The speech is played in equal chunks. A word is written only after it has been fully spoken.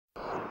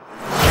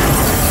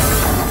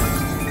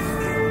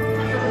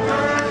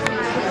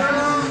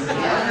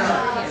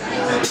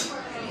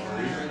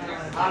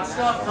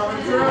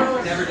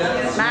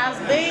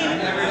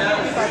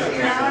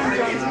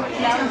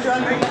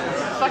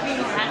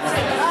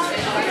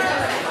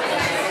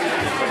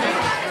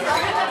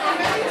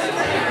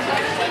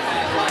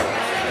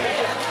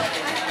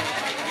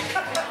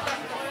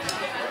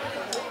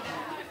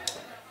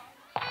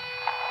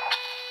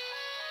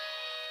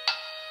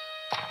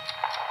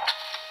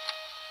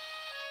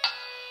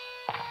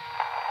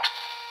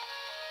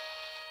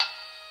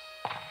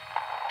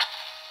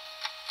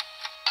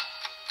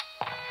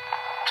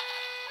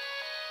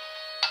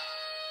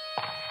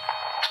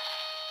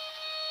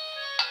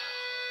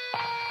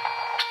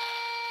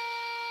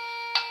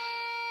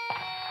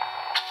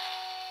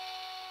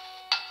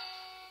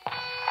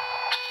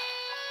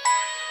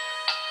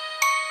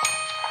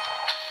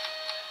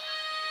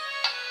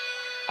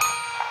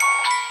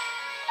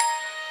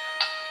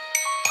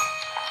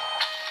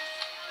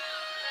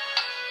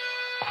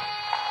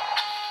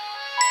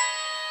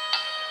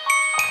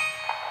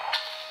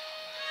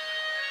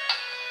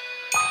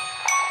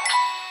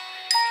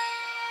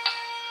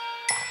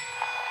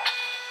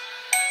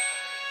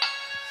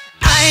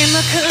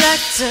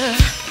better.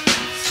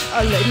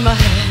 I laid my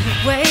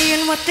head away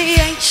in what the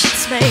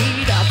ancients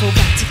made. I go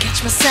back to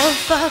catch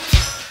myself up.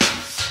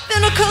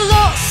 Then a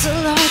colossal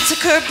art to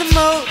curb the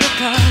motor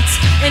parts,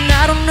 and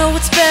I don't know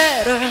what's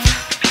better.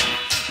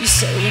 You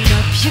sewing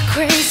up your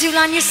craze, you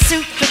line your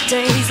suit for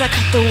days. I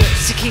cut the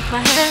words to keep my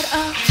head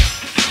up.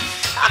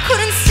 I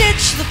couldn't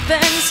stitch the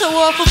bend, so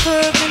awful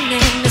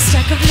permanent. A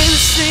stack of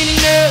loose-leaning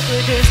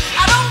narratives.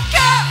 I don't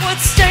care what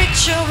state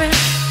you're in.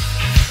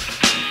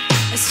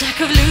 A stack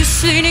of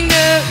loose-leaning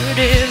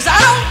narratives. I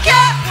don't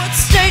care what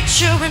state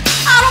you're in.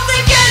 I don't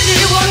think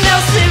anyone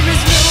else here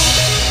is new.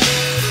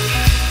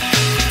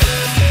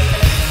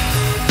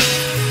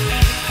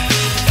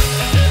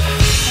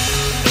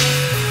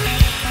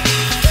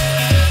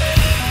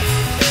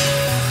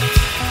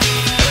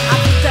 I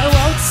put that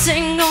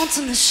waltzing notes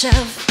on the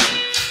shelf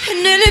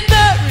and nearly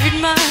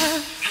buried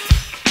mine.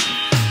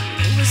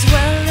 You as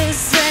well as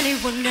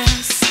anyone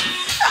else.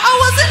 I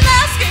wasn't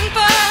asking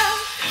for.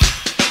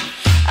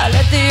 I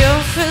let the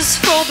offers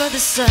fall by the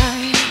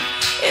side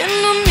in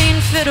a mean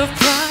fit of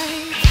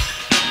pride.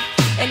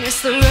 And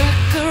it's the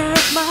wrecker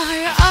of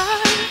my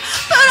eye,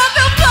 but I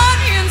feel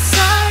bloody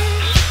inside.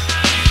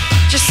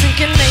 Just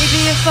thinking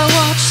maybe if I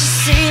watch the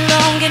sea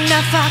long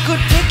enough I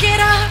could pick it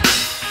up.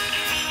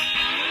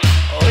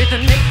 Or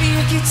even maybe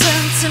if you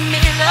turn to me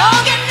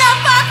long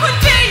enough I could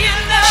be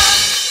enough.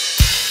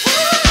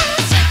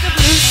 Take the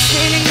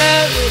loose-leaning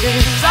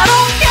narratives. I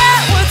don't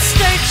care what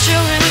state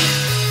you're in.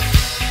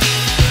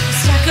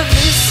 Stack of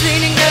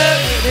loose-leaning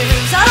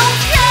narratives. I don't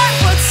care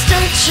what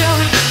state you're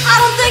in. I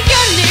don't think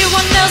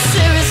anyone else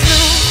here is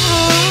new.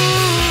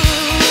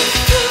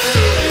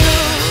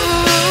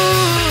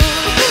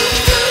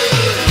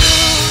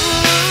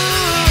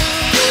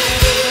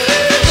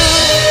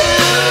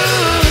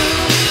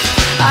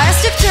 I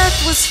asked if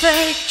death was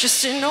fake,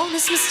 just an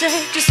honest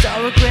mistake, just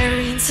our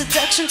agrarian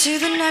seduction to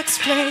the next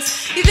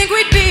place. You think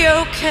we'd be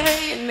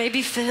okay and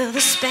maybe fill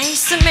the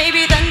space, and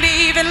maybe then be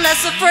even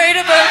less afraid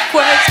of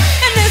earthquakes.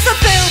 And there's a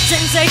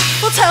building's ache,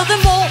 we'll tell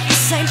them all the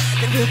same,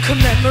 then we'll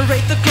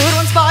commemorate the good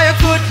ones by a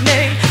good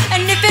name.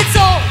 And if it's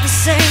all the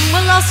same,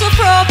 we'll also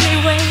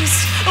probably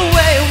waste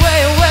away, away,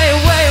 away,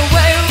 away,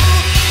 away.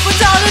 But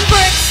darling,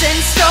 bricks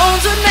and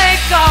stones would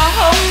make our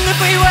home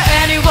if we were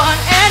anyone,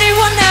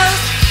 anyone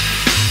else.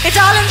 Hey,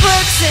 darling,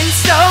 bricks and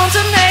stones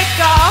would make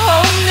our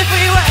home if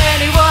we were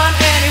anyone,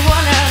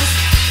 anyone else.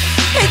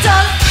 Hey,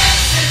 darling,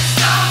 bricks and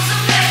stones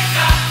would make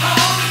our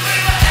home if we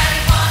were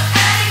anyone,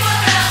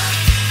 anyone else.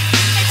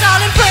 Hey,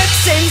 darling,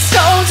 bricks and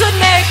stones would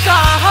make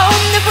our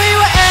home if we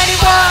were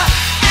anyone,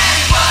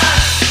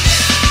 anyone.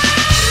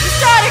 We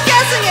started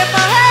guessing if a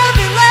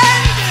heavy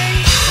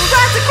landing. We're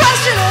at the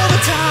question all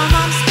the time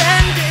I'm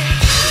spending.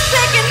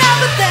 Thinking up,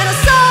 but then I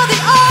saw the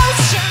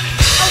ocean.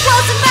 I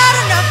wasn't mad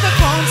enough for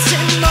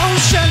constant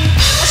motion.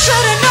 I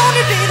should've known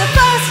you'd be the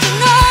first to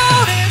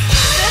notice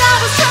that I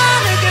was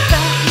trying to get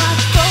back my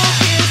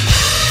focus.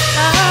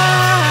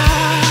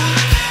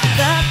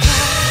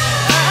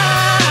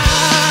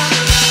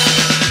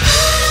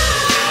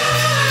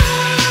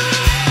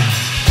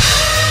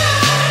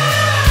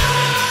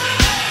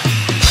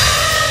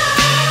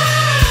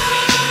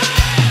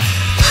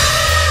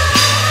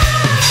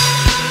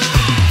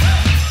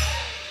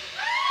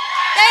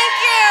 Thank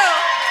you.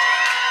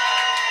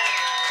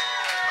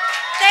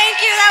 Thank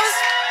you.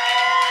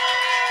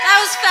 That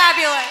was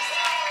fabulous.